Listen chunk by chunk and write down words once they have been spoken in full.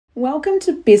Welcome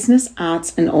to Business,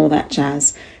 Arts and All That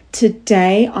Jazz.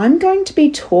 Today I'm going to be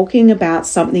talking about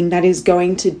something that is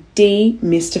going to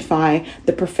demystify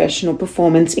the professional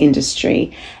performance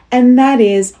industry, and that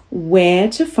is where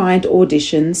to find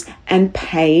auditions and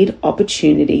paid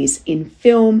opportunities in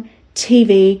film,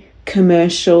 TV,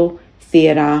 commercial,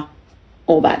 theatre,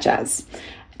 all that jazz.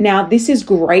 Now, this is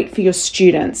great for your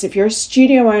students. If you're a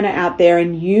studio owner out there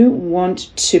and you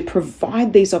want to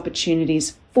provide these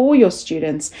opportunities for your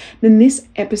students, then this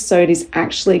episode is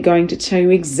actually going to tell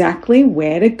you exactly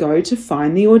where to go to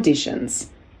find the auditions.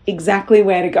 Exactly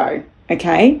where to go,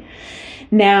 okay?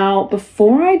 Now,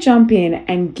 before I jump in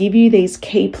and give you these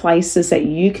key places that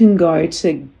you can go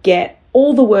to get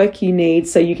all the work you need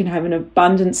so you can have an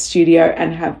abundant studio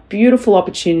and have beautiful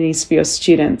opportunities for your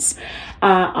students,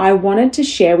 I wanted to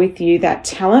share with you that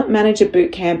Talent Manager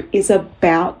Bootcamp is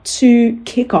about to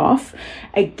kick off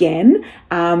again.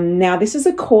 Now, this is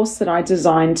a course that I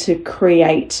designed to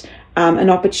create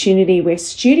an opportunity where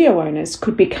studio owners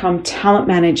could become talent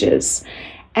managers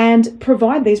and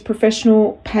provide these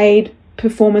professional paid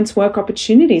performance work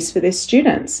opportunities for their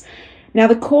students. Now,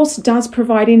 the course does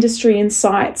provide industry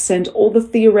insights and all the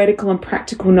theoretical and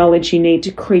practical knowledge you need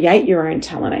to create your own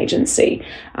talent agency.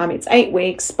 It's 8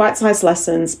 weeks, bite-sized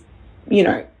lessons. You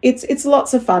know, it's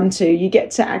lots of fun too. You get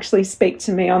to actually speak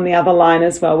to me on the other line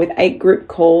as well with 8 group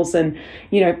calls and,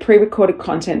 pre-recorded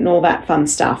content and all that fun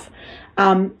stuff.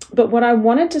 But what I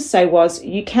wanted to say was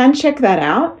you can check that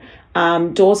out.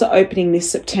 Doors are opening this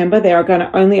September. They are going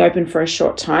to only open for a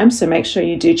short time, so make sure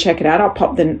you do check it out. I'll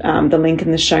pop the link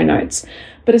in the show notes.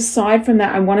 But aside from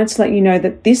that, I wanted to let you know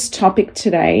that this topic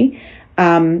today,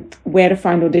 where to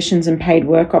find auditions and paid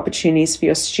work opportunities for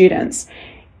your students,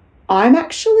 I'm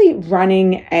actually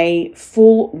running a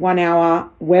full 1-hour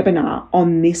webinar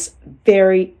on this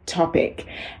very topic.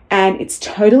 And it's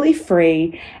totally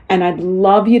free, and I'd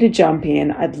love you to jump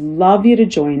in. I'd love you to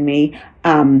join me.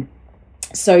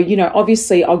 So,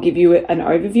 obviously I'll give you an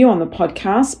overview on the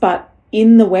podcast, but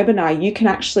in the webinar, you can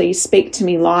actually speak to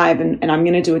me live, and I'm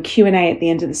going to do a Q&A at the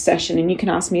end of the session, and you can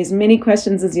ask me as many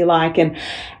questions as you like. And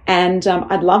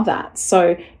I'd love that.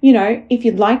 So, if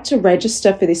you'd like to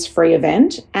register for this free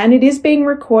event, and it is being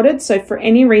recorded, so for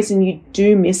any reason you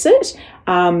do miss it,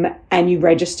 and you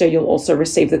register, you'll also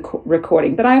receive the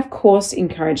recording. But I, of course,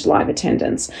 encourage live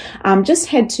attendance. Just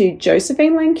head to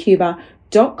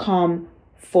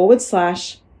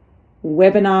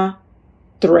josephinelancuba.com/webinar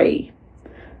 3.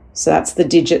 So that's the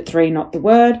digit 3, not the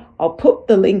word. I'll put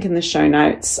the link in the show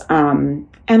notes. And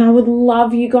I would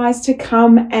love you guys to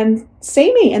come and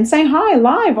see me and say hi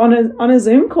live on a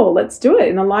Zoom call. Let's do it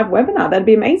in a live webinar. That'd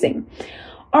be amazing.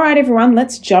 All right, everyone,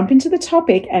 let's jump into the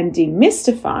topic and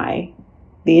demystify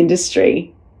the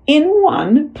industry in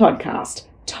one podcast.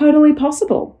 Totally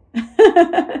possible.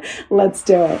 Let's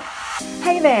do it.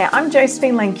 Hey there, I'm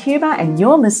Josephine Lancuba, and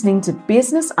you're listening to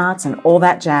Business, Arts and All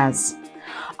That Jazz.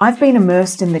 I've been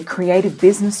immersed in the creative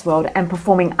business world and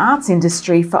performing arts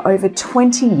industry for over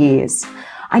 20 years.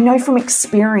 I know from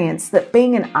experience that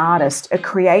being an artist, a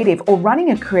creative, or running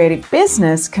a creative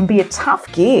business can be a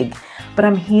tough gig, but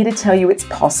I'm here to tell you it's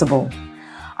possible.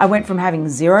 I went from having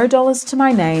 $0 to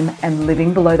my name and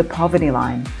living below the poverty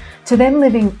line, to then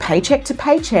living paycheck to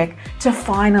paycheck, to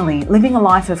finally living a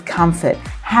life of comfort,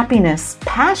 happiness,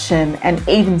 passion, and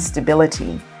even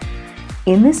stability.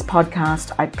 In this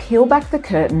podcast, I peel back the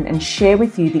curtain and share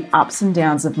with you the ups and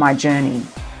downs of my journey.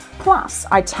 Plus,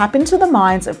 I tap into the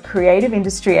minds of creative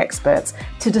industry experts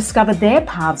to discover their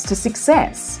paths to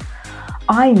success.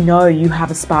 I know you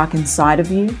have a spark inside of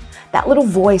you, that little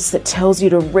voice that tells you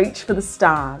to reach for the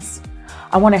stars.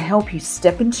 I want to help you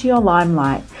step into your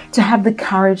limelight, to have the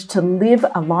courage to live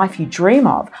a life you dream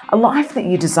of, a life that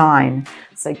you design.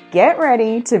 So get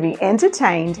ready to be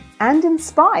entertained and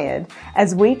inspired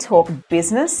as we talk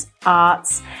business,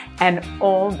 arts, and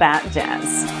all that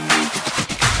jazz.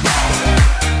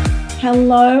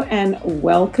 Hello and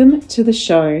welcome to the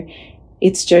show.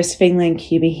 It's Josephine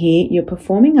Lancuba here, your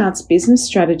performing arts business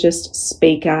strategist,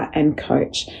 speaker, and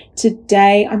coach.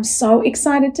 Today, I'm so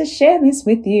excited to share this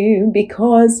with you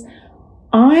because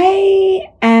I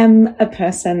am a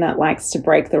person that likes to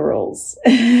break the rules.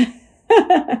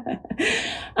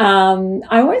 I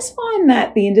always find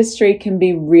that the industry can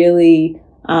be really,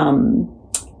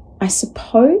 I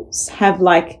suppose, have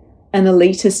like an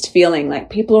elitist feeling, like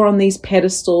people are on these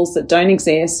pedestals that don't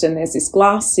exist, and there's this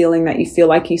glass ceiling that you feel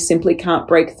like you simply can't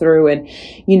break through, and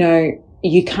you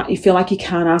feel like you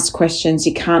can't ask questions,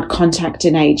 you can't contact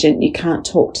an agent, you can't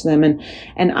talk to them and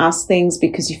ask things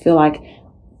because you feel like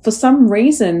for some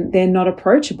reason they're not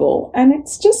approachable, and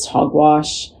it's just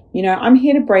hogwash. I'm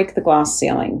here to break the glass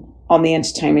ceiling. on the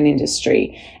entertainment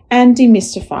industry and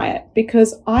demystify it,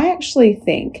 because I actually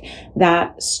think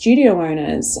that studio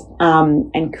owners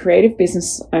and creative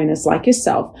business owners like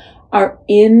yourself are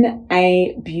in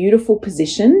a beautiful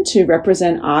position to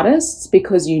represent artists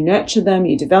because you nurture them,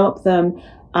 you develop them.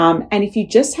 And if you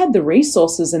just had the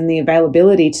resources and the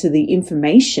availability to the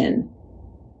information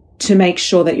to make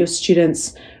sure that your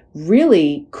students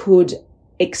really could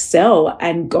excel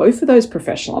and go for those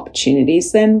professional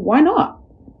opportunities, then why not?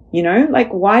 You know, like,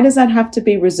 why does that have to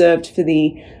be reserved for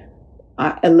the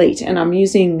elite? And I'm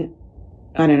using,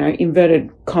 I don't know, inverted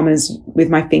commas with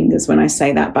my fingers when I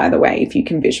say that, by the way, if you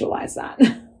can visualize that.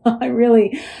 I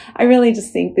really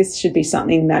just think this should be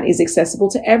something that is accessible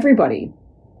to everybody.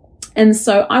 And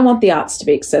so I want the arts to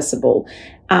be accessible.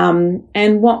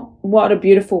 And what a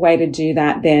beautiful way to do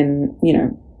that then, you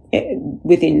know,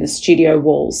 within the studio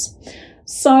walls.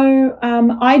 So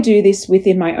I do this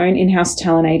within my own in-house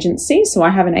talent agency. So I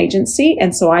have an agency,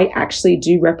 and so I actually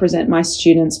do represent my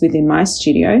students within my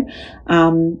studio.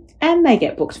 And they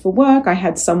get booked for work. I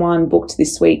had someone booked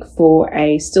this week for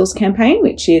a stills campaign,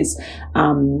 which is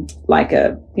like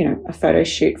a photo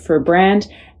shoot for a brand.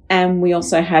 And we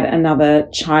also had another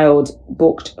child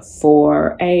booked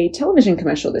for a television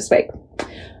commercial this week,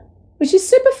 which is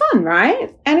super fun,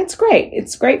 right? And it's great.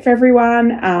 It's great for everyone.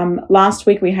 Last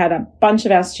week we had a bunch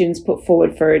of our students put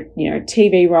forward for,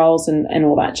 TV roles and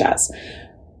all that jazz.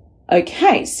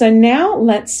 Okay, so now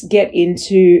let's get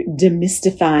into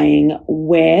demystifying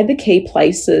where the key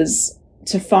places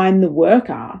to find the work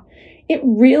are. It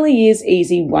really is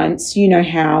easy once you know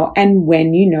how and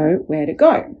when you know where to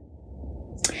go.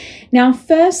 Now,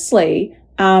 firstly,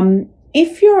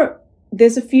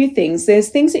 there's a few things. There's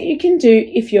things that you can do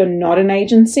if you're not an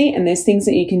agency, and there's things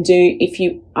that you can do if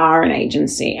you are an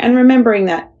agency. And remembering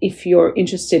that if you're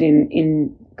interested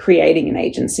in creating an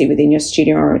agency within your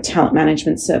studio or a talent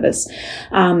management service,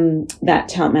 that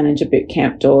Talent Manager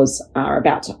Bootcamp doors are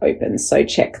about to open. So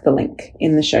check the link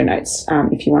in the show notes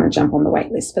if you want to jump on the wait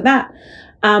list for that.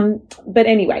 But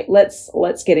anyway,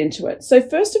 let's get into it. So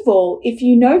first of all, if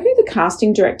you know who the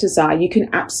casting directors are, you can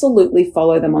absolutely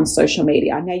follow them on social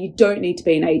media. Now, you don't need to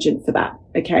be an agent for that.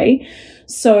 Okay.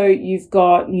 So you've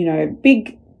got,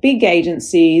 big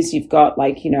agencies. You've got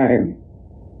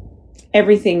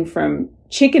everything from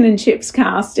Chicken and Chips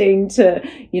casting to,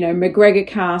 McGregor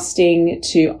casting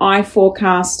to I4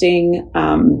 casting.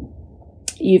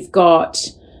 You've got,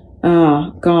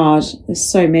 oh God,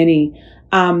 there's so many.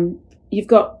 You've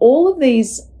got all of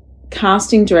these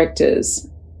casting directors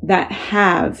that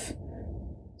have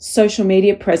social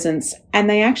media presence, and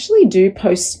they actually do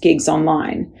post gigs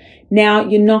online. Now,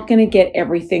 you're not going to get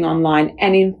everything online,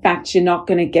 and in fact, you're not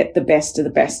going to get the best of the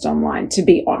best online, to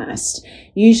be honest.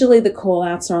 Usually the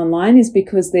call-outs are online is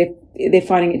because they're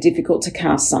finding it difficult to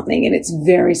cast something, and it's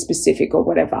very specific or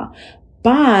whatever.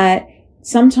 But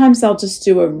sometimes they'll just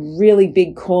do a really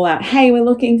big call out. Hey, we're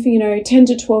looking for, 10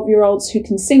 to 12-year-olds who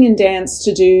can sing and dance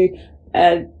to do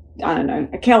a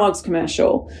Kellogg's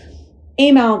commercial.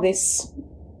 Email this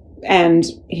and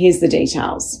here's the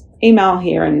details. Email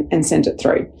here and send it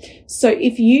through. So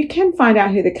if you can find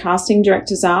out who the casting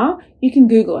directors are, you can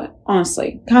Google it,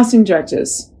 honestly. Casting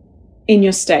directors in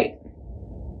your state,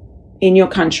 in your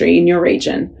country, in your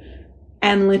region.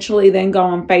 And literally then go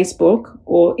on Facebook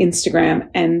or Instagram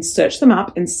and search them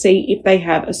up and see if they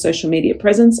have a social media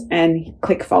presence and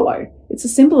click follow. It's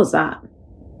as simple as that.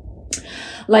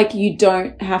 Like, you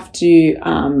don't have to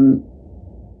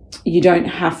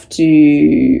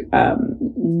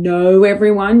know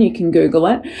everyone. You can Google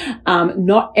it.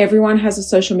 Not everyone has a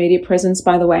social media presence,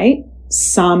 by the way.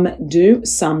 Some do,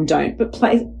 some don't. But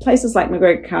places like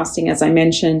McGregor Casting, as I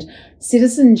mentioned,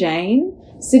 Citizen Jane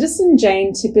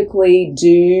typically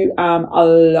do a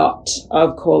lot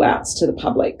of call outs to the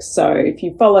public. So if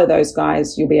you follow those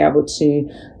guys, you'll be able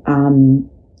to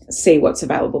see what's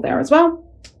available there as well.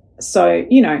 So,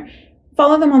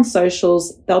 follow them on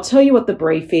socials. They'll tell you what the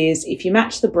brief is. If you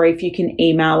match the brief, you can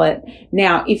email it.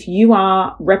 Now, if you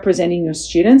are representing your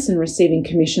students and receiving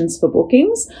commissions for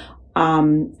bookings,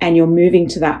 and you're moving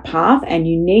to that path, and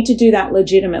you need to do that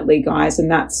legitimately, guys.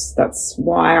 And that's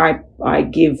why I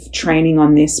give training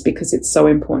on this, because it's so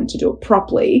important to do it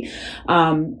properly.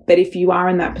 But if you are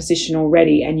in that position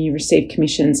already and you receive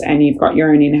commissions and you've got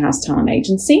your own in-house talent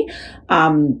agency,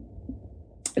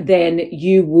 then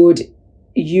you would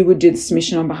do the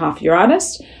submission on behalf of your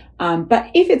artist.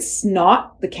 But if it's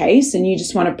not the case and you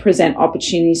just want to present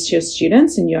opportunities to your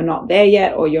students and you're not there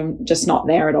yet, or you're just not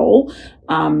there at all,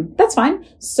 that's fine.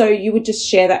 So you would just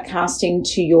share that casting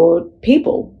to your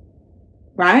people,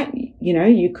 right?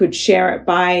 You could share it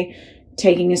by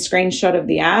taking a screenshot of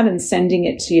the ad and sending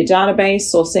it to your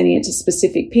database, or sending it to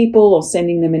specific people, or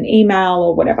sending them an email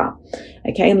or whatever.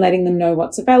 Okay, and letting them know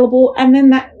what's available. And then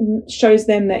that shows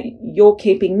them that you're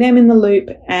keeping them in the loop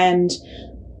and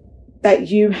that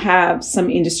you have some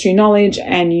industry knowledge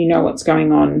and you know what's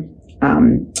going on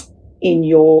in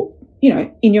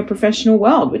your professional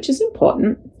world, which is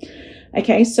important.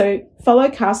 Okay, so follow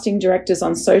casting directors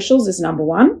on socials is number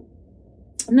one.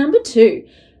 Number two,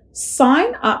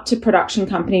 sign up to production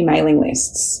company mailing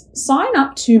lists. Sign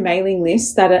up to mailing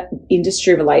lists that are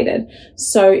industry related.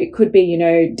 So it could be,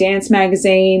 Dance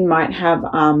Magazine might have,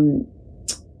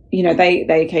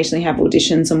 they occasionally have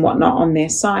auditions and whatnot on their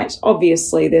site.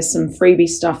 Obviously, there's some freebie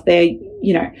stuff there.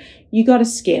 You got to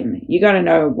skim. You got to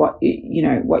know what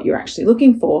you're actually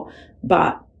looking for.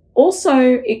 But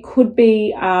also, it could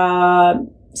be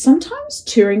sometimes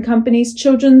touring companies,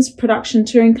 children's production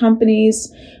touring companies.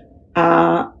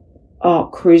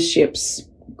 Cruise ships.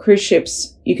 Cruise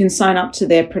ships, you can sign up to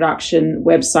their production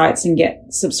websites and get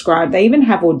subscribed. They even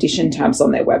have audition tabs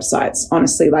on their websites.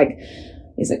 Honestly,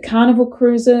 is it Carnival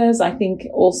Cruises? I think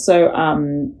also,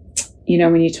 when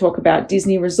you talk about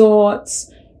Disney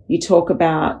resorts, you talk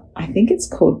about, I think it's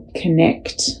called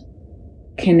Connect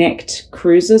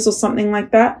Cruises or something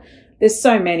like that. There's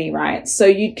so many, right? So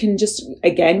you can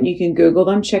you can Google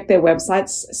them, check their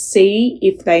websites, see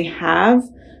if they have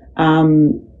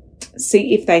an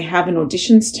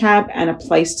auditions tab and a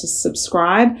place to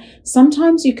subscribe.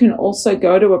 Sometimes you can also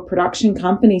go to a production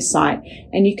company site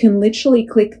and you can literally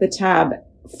click the tab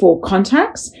for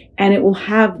contacts and it will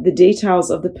have the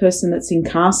details of the person that's in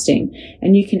casting,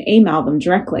 and you can email them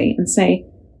directly and say,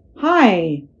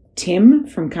 "Hi, Tim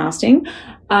from casting.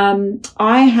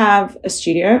 I have a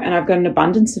studio and I've got an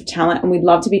abundance of talent and we'd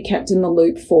love to be kept in the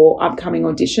loop for upcoming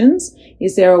auditions.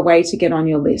 Is there a way to get on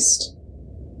your list?"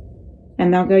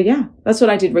 And they'll go, "Yeah." That's what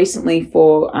I did recently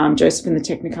for Joseph and the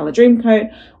Technicolor Dreamcoat.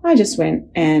 I just went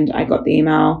and I got the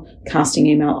casting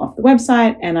email off the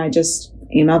website, and I just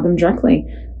emailed them directly.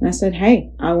 And I said,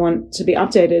 "Hey, I want to be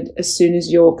updated as soon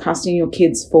as you're casting your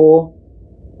kids for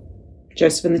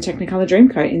Joseph and the Technicolor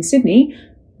Dreamcoat in Sydney.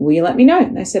 Will you let me know?"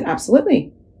 And they said,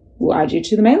 "Absolutely. We'll add you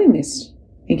to the mailing list.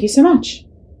 Thank you so much."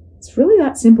 It's really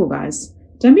that simple, guys.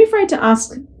 Don't be afraid to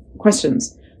ask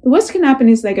questions. The worst that can happen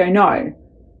is they go no,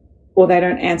 or they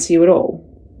don't answer you at all.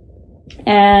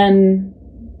 And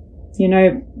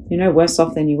you're worse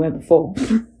off than you were before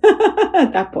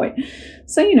at that point.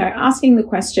 So, asking the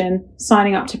question,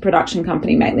 signing up to production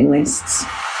company mailing lists.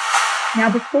 Now,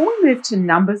 before we move to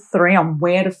number 3 on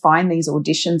where to find these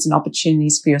auditions and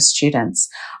opportunities for your students,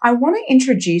 I want to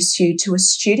introduce you to a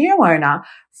studio owner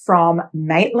from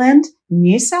Maitland,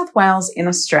 New South Wales in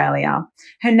Australia.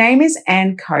 Her name is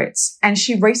Anne Coates, and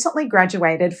she recently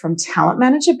graduated from Talent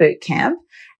Manager Bootcamp,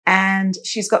 and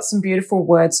she's got some beautiful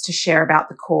words to share about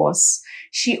the course.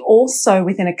 She also,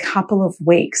 within a couple of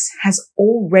weeks, has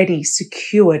already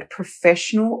secured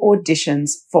professional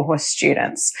auditions for her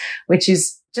students, which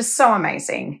is just so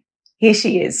amazing. Here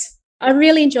she is. I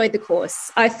really enjoyed the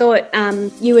course. I thought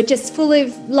you were just full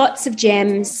of lots of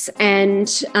gems and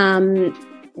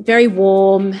very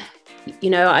warm.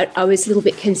 I was a little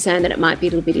bit concerned that it might be a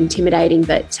little bit intimidating,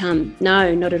 but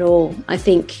no, not at all. I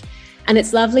think, and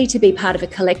it's lovely to be part of a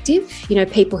collective,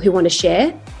 people who want to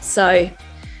share. So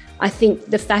I think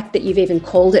the fact that you've even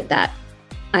called it that,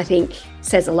 I think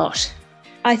says a lot.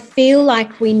 I feel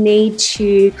like we need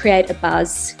to create a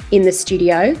buzz in the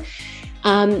studio.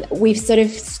 We've sort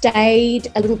of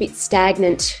stayed a little bit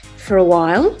stagnant for a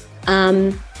while.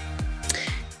 I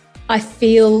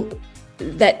feel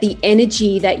that the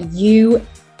energy that you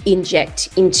inject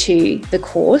into the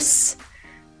course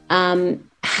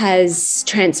has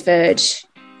transferred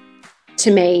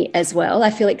to me as well. I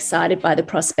feel excited by the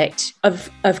prospect of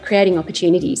creating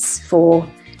opportunities for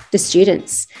the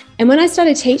students. And when I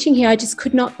started teaching here, I just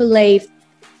could not believe,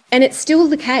 and it's still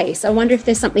the case. I wonder if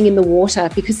there's something in the water,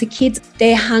 because the kids,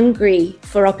 they're hungry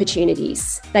for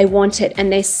opportunities. They want it, and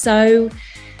they're so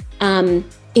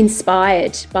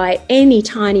inspired by any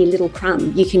tiny little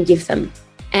crumb you can give them.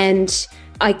 And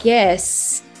I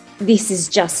guess this is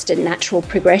just a natural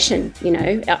progression.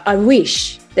 I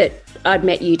wish that I'd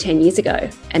met you 10 years ago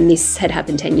and this had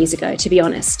happened 10 years ago, to be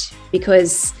honest,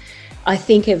 because I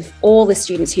think of all the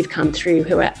students who've come through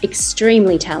who are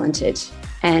extremely talented,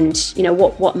 and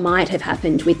what might have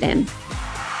happened with them.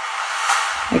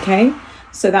 Okay,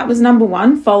 so that was number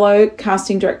 1, follow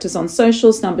casting directors on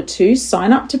socials. Number 2,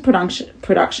 sign up to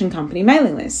production company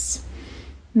mailing lists.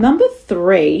 Number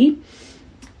 3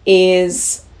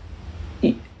 is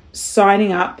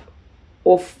signing up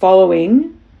or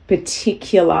following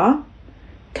particular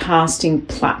casting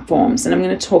platforms, and I'm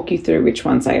going to talk you through which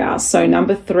ones they are. So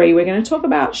number 3, we're going to talk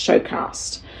about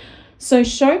Showcast. So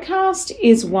Showcast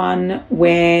is one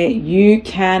where you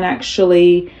can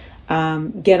actually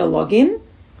get a login,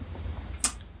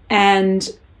 and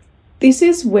this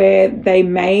is where they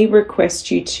may request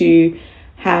you to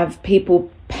have people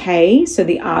pay. So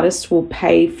the artist will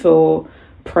pay for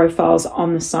profiles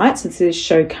on the site. So this is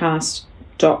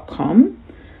showcast.com.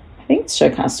 I think it's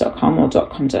showcast.com or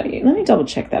 .com.au. Let me double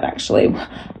check that actually.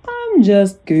 I'm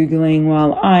just Googling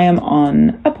while I am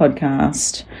on a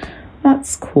podcast.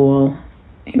 That's cool.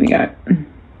 Here we go.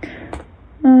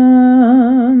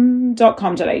 .com.au.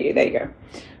 There you go.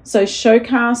 So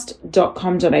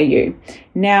showcast.com.au.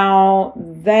 Now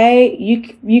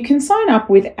you can sign up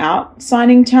without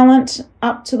signing talent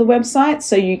up to the website,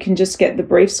 so you can just get the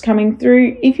briefs coming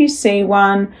through. If you see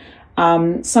one,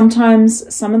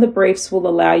 sometimes some of the briefs will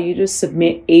allow you to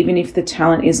submit even if the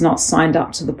talent is not signed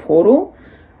up to the portal.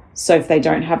 So if they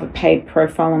don't have a paid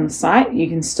profile on the site, you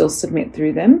can still submit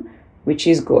through them, which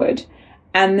is good.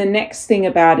 And the next thing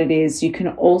about it is you can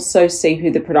also see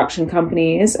who the production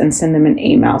company is and send them an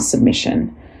email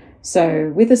submission.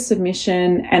 So with a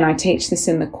submission, and I teach this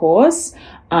in the course,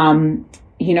 how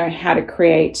to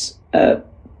create a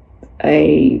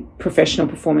professional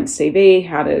performance CV,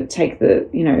 how to take a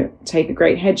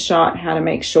great headshot, how to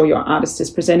make sure your artist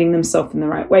is presenting themselves in the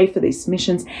right way for these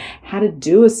submissions, how to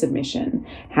do a submission,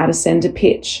 how to send a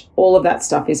pitch. All of that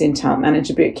stuff is in Talent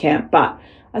Manager Bootcamp. But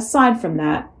aside from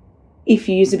that, if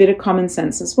you use a bit of common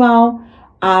sense as well,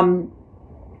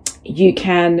 you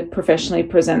can professionally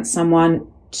present someone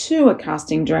to a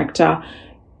casting director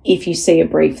if you see a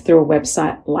brief through a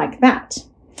website like that.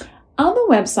 Other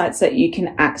websites that you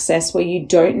can access where you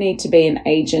don't need to be an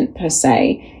agent per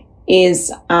se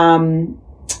is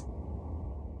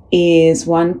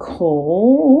one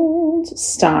called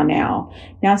StarNow.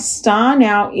 Now,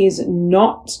 StarNow is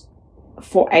not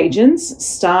for agents.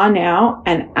 StarNow,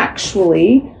 and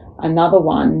actually another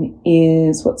one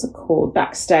is,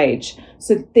 Backstage.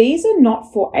 So these are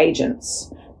not for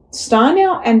agents.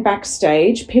 StarNow and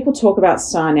Backstage, people talk about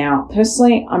StarNow.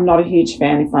 Personally, I'm not a huge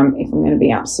fan if I'm going to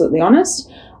be absolutely honest.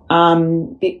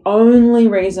 The only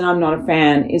reason I'm not a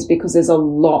fan is because there's a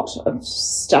lot of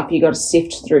stuff you got to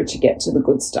sift through to get to the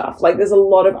good stuff. Like there's a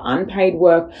lot of unpaid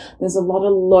work. There's a lot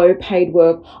of low paid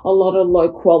work, a lot of low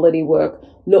quality work.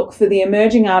 Look, for the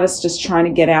emerging artists just trying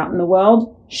to get out in the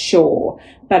world, sure.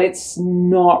 But it's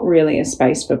not really a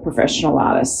space for professional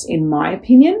artists, in my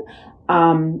opinion.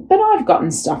 But I've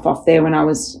gotten stuff off there when I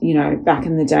was, back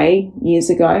in the day, years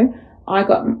ago. I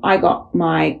got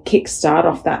my kickstart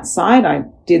off that site. I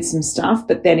did some stuff,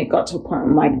 but then it got to a point where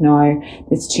I'm like, no,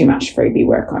 there's too much freebie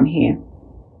work on here.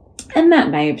 And that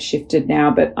may have shifted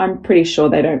now, but I'm pretty sure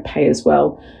they don't pay as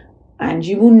well. And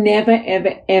you will never,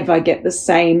 ever, ever get the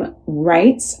same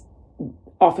rates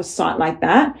off a site like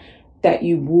that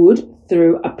you would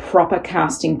through a proper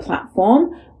casting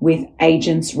platform with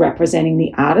agents representing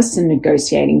the artists and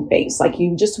negotiating fees. Like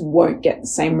you just won't get the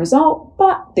same result,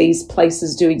 but these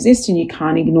places do exist and you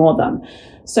can't ignore them.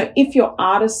 So if your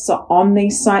artists are on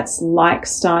these sites like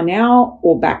StarNow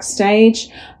or Backstage,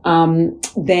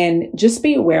 then just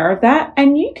be aware of that,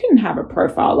 and you can have a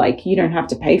profile. Like you don't have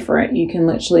to pay for it. You can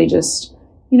literally just,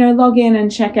 log in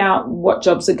and check out what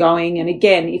jobs are going. And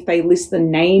again, if they list the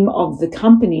name of the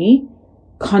company,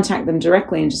 contact them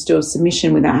directly and just do a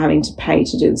submission without having to pay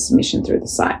to do the submission through the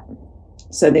site.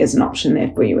 So there's an option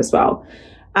there for you as well.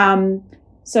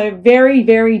 So very,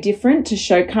 very different to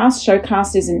Showcast.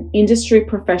 Showcast is an industry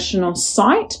professional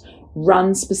site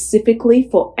run specifically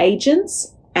for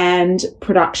agents and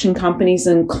production companies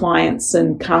and clients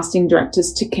and casting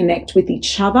directors to connect with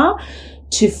each other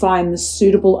to find the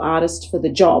suitable artist for the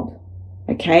job.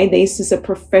 Okay, this is a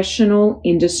professional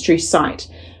industry site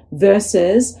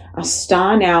versus a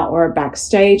StarNow or a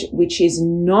Backstage, which is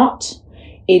not.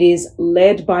 It is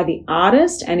led by the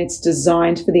artist and it's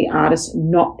designed for the artist,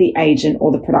 not the agent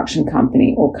or the production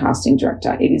company or casting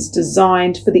director. It is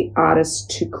designed for the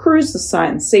artist to cruise the site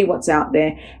and see what's out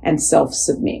there and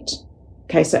self-submit.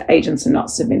 Okay, so agents are not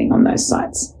submitting on those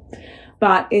sites.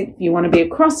 But if you want to be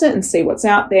across it and see what's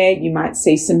out there, you might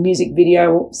see some music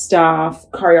video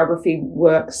stuff, choreography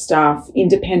work stuff,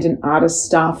 independent artist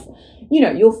stuff.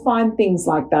 You'll find things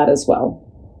like that as well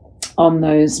on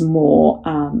those more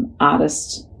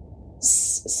artist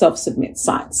self-submit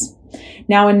sites.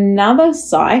 Now, another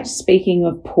site, speaking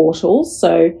of portals,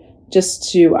 so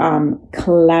just to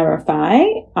clarify,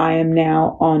 I am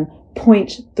now on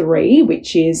point 3,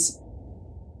 which is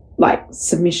like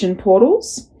submission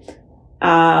portals.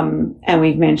 And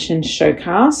we've mentioned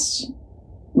Showcast,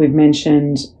 we've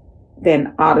mentioned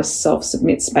then artists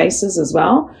self-submit spaces as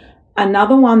well.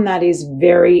 Another one that is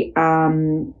very,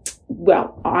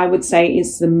 I would say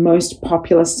is the most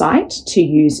popular site to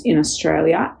use in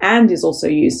Australia and is also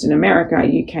used in America,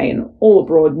 UK, and all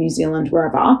abroad, New Zealand,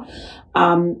 wherever,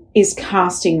 is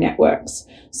Casting Networks.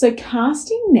 So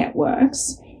Casting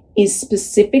Networks is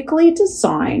specifically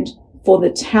designed for the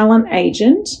talent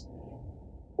agent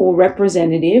or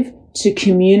representative to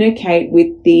communicate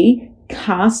with the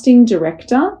casting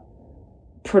director,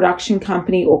 production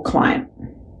company, or client.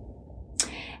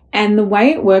 And the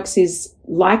way it works is,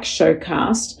 like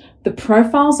Showcast, the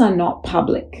profiles are not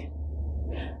public.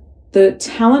 The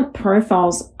talent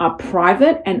profiles are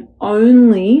private and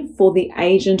only for the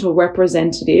agent or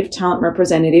talent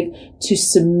representative to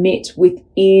submit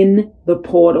within the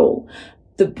portal.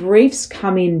 The briefs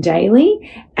come in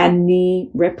daily and the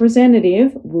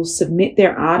representative will submit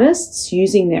their artists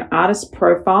using their artist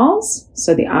profiles.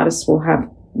 So the artists will have,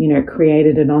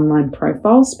 created an online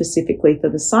profile specifically for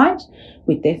the site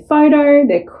with their photo,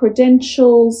 their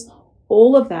credentials,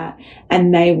 all of that,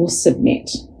 and they will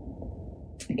submit.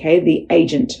 Okay, the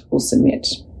agent will submit.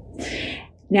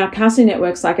 Now, Casting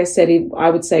Networks, like I said, I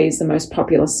would say is the most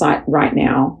popular site right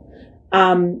now.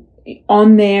 On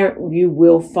there, you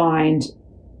will find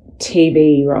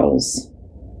TV roles,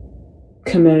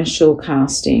 commercial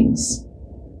castings,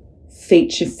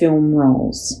 feature film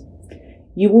roles.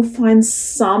 You will find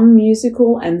some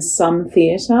musical and some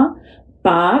theatre,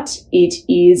 but it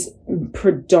is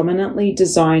predominantly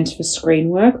designed for screen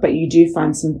work, but you do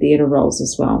find some theatre roles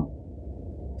as well.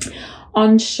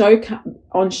 On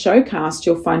Showcast,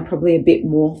 you'll find probably a bit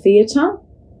more theatre,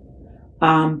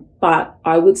 but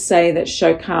I would say that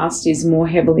Showcast is more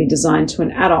heavily designed to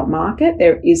an adult market.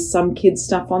 There is some kids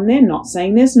stuff on there, not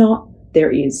saying there's not, there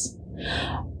is.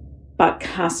 But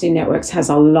Casting Networks has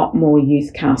a lot more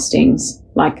youth castings,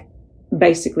 like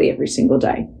basically every single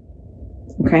day.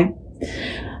 Okay?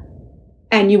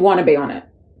 And you want to be on it.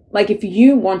 Like if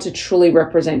you want to truly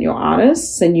represent your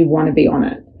artists, then you want to be on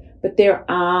it. But there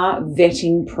are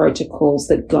vetting protocols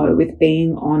that go with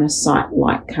being on a site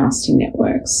like Casting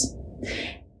Networks.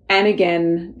 And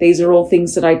again, these are all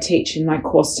things that I teach in my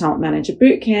course, Talent Manager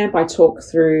Bootcamp. I talk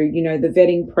through, the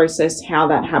vetting process, how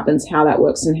that happens, how that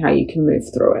works, and how you can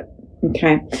move through it.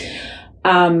 Okay.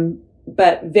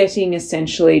 But vetting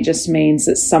essentially just means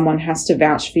that someone has to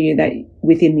vouch for you that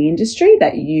within the industry,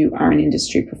 that you are an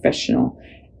industry professional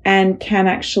and can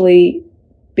actually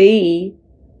be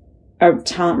a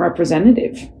talent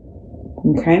representative.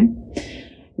 Okay.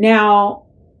 Now,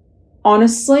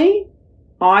 honestly,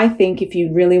 I think if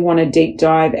you really want to deep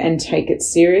dive and take it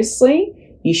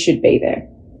seriously, you should be there.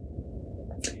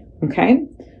 Okay.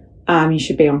 You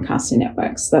should be on Casting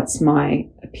Networks. That's my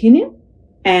opinion.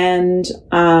 And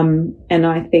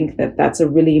I think that that's a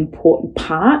really important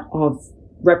part of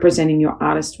representing your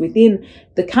artist within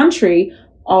the country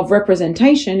of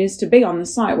representation is to be on the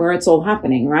site where it's all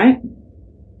happening, right?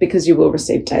 Because you will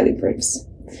receive daily briefs.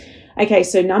 Okay,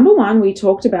 so number 1, we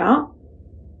talked about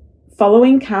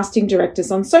following casting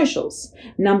directors on socials.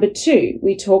 Number 2,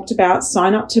 we talked about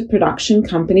sign up to production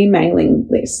company mailing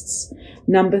lists.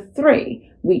 Number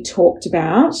 3, we talked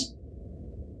about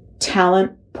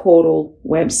talent portal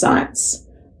websites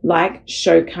like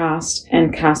Showcast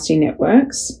and Casting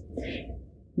Networks.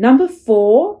 Number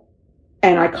 4,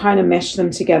 and I kind of meshed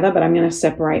them together, but I'm going to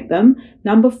separate them.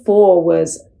 Number 4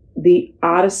 was the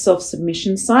artist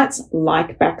self-submission sites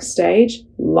like Backstage,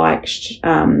 like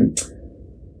Star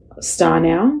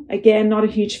Now. Again, not a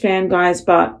huge fan, guys,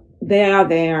 but they are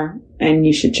there and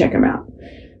you should check them out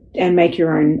and make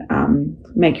your own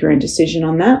decision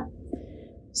on that.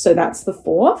 So that's the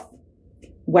 4th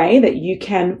way that you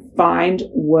can find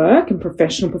work and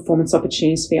professional performance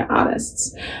opportunities for your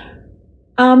artists.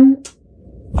 Number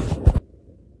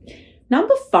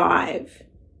 5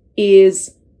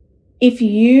 is if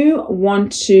you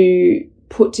want to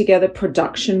put together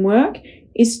production work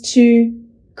is to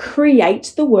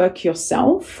create the work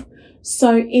yourself.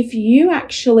 So if you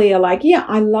actually are like, yeah,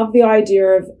 I love the idea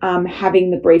of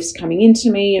having the briefs coming into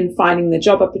me and finding the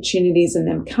job opportunities and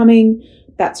them coming,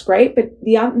 that's great. But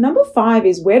the number 5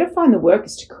 is where to find the work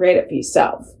is to create it for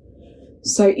yourself.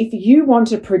 So if you want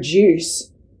to produce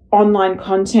online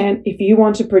content, if you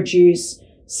want to produce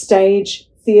stage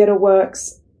theatre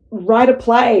works, write a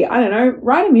play, I don't know,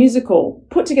 write a musical,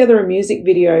 put together a music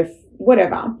video,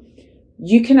 whatever,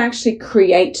 you can actually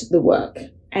create the work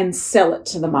and sell it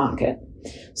to the market.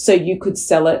 So you could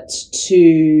sell it to,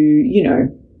 you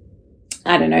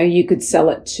could sell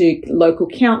it to local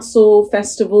council,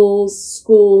 festivals,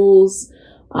 schools,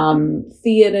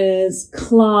 theatres,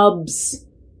 clubs,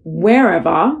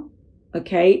 wherever,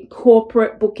 okay,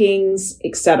 corporate bookings,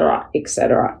 etc.,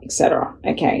 etc., etc.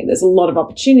 Okay, there's a lot of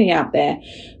opportunity out there,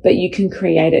 but you can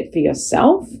create it for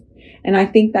yourself. And I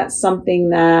think that's something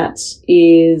that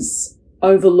is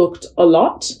overlooked a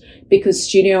lot because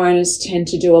studio owners tend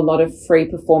to do a lot of free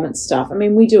performance stuff. I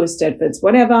mean, we do Eisteddfods,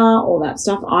 whatever, all that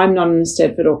stuff. I'm not an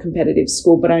Eisteddfod or competitive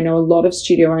school, but I know a lot of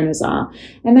studio owners are,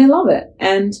 and they love it.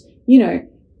 And, you know,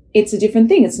 it's a different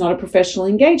thing. It's not a professional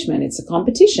engagement. It's a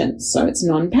competition. So it's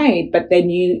non-paid, but then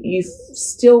you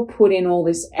still put in all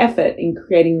this effort in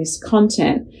creating this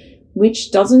content,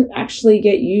 which doesn't actually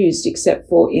get used except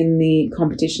for in the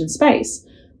competition space.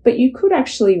 But you could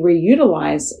actually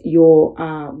reutilize your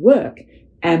work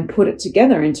and put it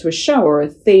together into a show or a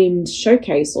themed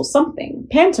showcase or something,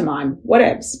 pantomime,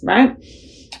 whatevs, right?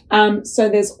 So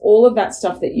there's all of that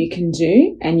stuff that you can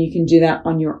do, and you can do that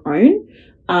on your own.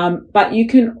 But you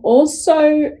can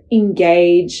also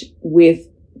engage with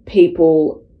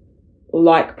people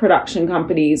like production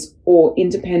companies or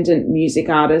independent music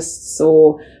artists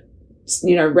or,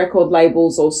 you know, record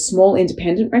labels or small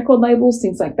independent record labels,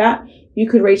 things like that. You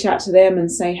could reach out to them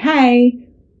and say, hey,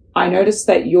 I noticed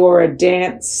that you're a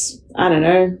dance, I don't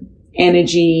know,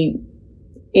 energy,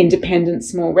 independent,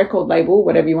 small record label,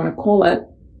 whatever you want to call it.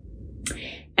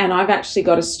 And I've actually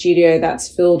got a studio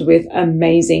that's filled with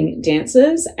amazing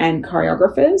dancers and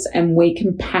choreographers, and we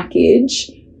can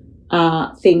package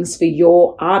things for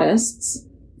your artists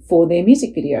for their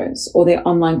music videos or their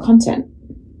online content.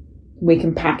 We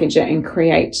can package it and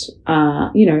create,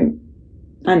 you know,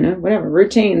 I don't know, whatever,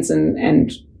 routines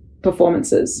and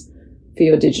performances for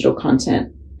your digital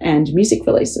content and music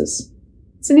releases.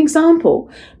 It's an example.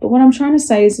 But what I'm trying to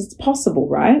say is it's possible,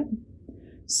 right?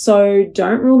 So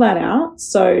don't rule that out.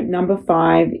 So number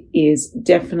 5 is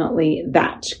definitely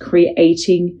that,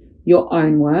 creating your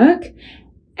own work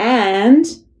and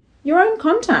your own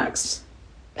contacts.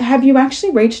 Have you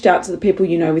actually reached out to the people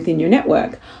you know within your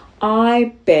network?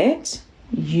 I bet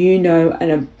you know an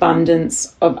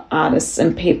abundance of artists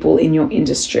and people in your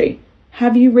industry.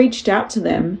 Have you reached out to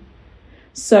them?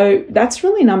 So that's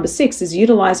really number 6, is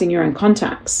utilizing your own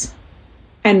contacts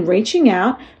and reaching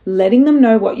out, letting them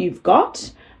know what you've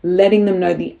got, letting them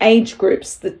know the age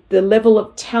groups, the level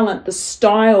of talent, the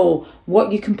style,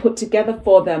 what you can put together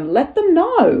for them. Let them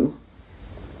know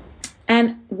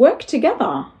and work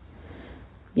together.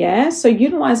 Yeah, so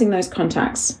utilizing those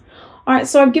contacts. All right,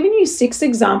 so I've given you 6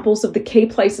 examples of the key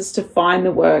places to find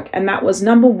the work. And that was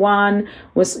number 1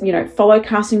 was, you know, follow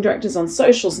casting directors on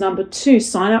socials. Number 2,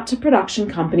 sign up to production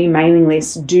company mailing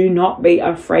lists. Do not be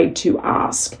afraid to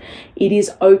ask. It is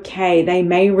okay. They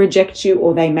may reject you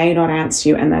or they may not answer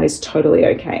you, and that is totally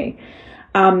okay.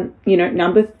 You know,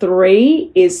 number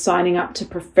 3 is signing up to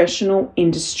professional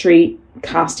industry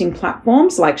casting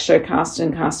platforms like Showcast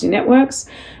and Casting Networks.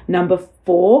 Number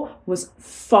 4 was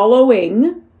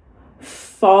following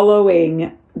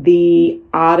the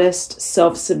artist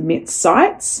self-submit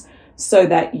sites so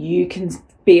that you can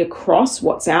be across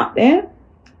what's out there.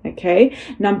 Okay.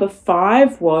 Number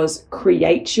 5 was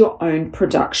create your own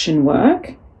production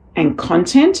work and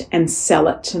content and sell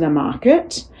it to the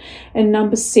market. And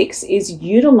number 6 is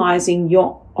utilizing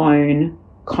your own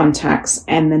contacts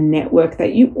and the network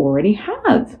that you already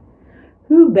have.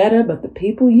 Who better but the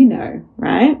people you know,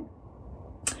 right?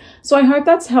 So I hope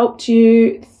that's helped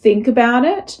you think about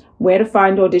it, where to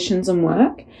find auditions and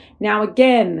work. Now,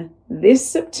 again, this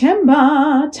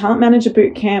September, Talent Manager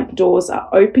Bootcamp doors are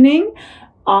opening.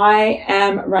 I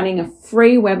am running a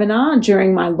free webinar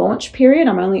during my launch period.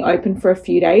 I'm only open for a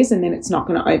few days, and then it's not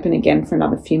going to open again for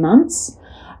another few months.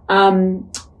 And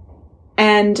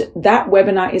that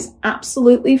webinar is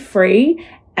absolutely free.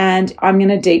 And I'm going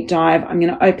to deep dive. I'm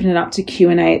going to open it up to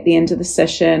Q&A at the end of the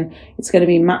session. It's going to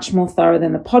be much more thorough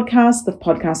than the podcast. The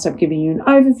podcast, I've given you an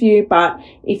overview. But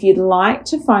if you'd like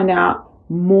to find out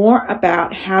more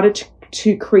about how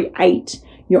to create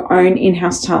your own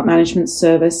in-house talent management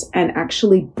service and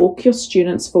actually book your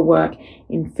students for work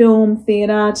in film,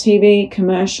 theatre, TV,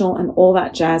 commercial, and all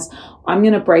that jazz, I'm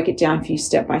going to break it down for you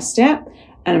step by step.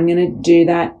 And I'm going to do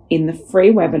that in the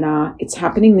free webinar. It's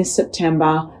happening this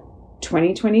September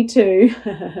 2022.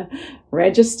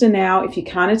 Register now. If you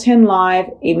can't attend live,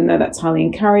 even though that's highly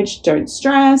encouraged, don't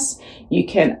stress. You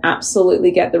can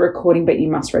absolutely get the recording, but you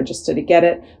must register to get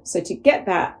it. So to get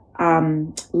that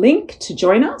link to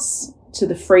join us to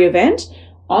the free event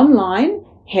online,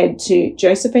 head to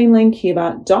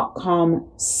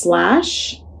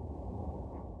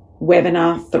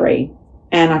josephinelencuba.com/webinar3.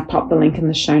 And I've popped the link in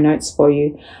the show notes for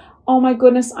you. Oh my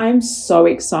goodness, I am so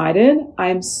excited. I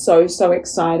am so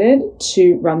excited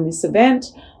to run this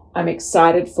event. I'm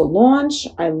excited for launch.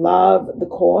 I love the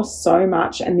course so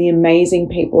much and the amazing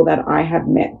people that I have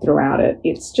met throughout it.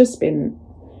 It's just been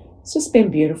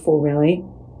beautiful, really,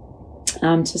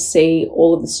 to see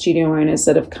all of the studio owners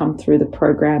that have come through the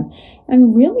program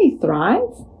and really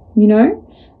thrive,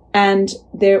 and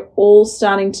they're all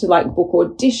starting to book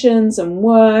auditions and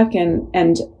work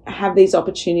and have these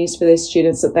opportunities for their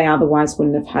students that they otherwise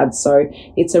wouldn't have had. So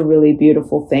it's a really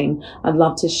beautiful thing. I'd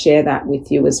love to share that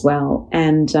with you as well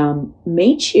and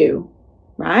meet you,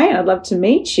 right? I'd love to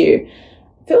meet you.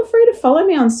 Feel free to follow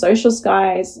me on socials,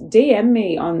 guys. DM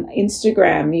me on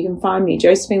Instagram. You can find me,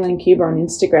 Josephine Lancuba, on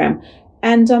Instagram.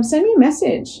 And send me a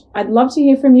message. I'd love to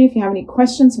hear from you if you have any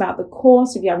questions about the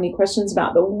course, if you have any questions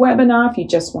about the webinar, if you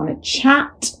just want to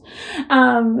chat,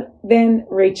 then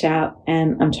reach out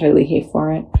and I'm totally here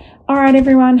for it. All right,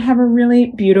 everyone, have a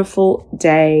really beautiful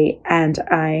day and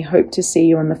I hope to see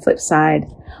you on the flip side.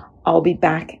 I'll be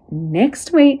back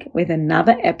next week with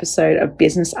another episode of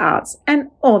Business Arts and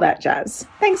all that jazz.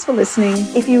 Thanks for listening.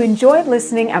 If you enjoyed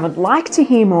listening and would like to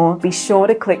hear more, be sure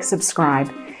to click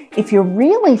subscribe. If you're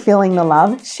really feeling the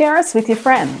love, share us with your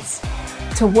friends.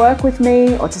 To work with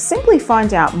me or to simply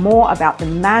find out more about the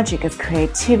magic of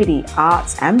creativity,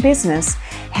 arts and business,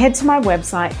 head to my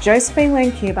website,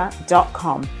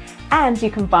 josephinelancuba.com, and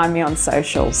you can find me on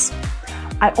socials.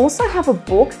 I also have a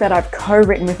book that I've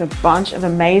co-written with a bunch of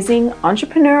amazing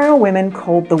entrepreneurial women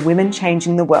called The Women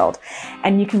Changing the World.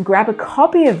 And you can grab a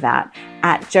copy of that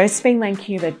at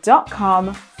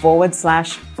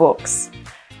josephinelancuba.com/books.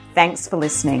 Thanks for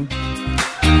listening.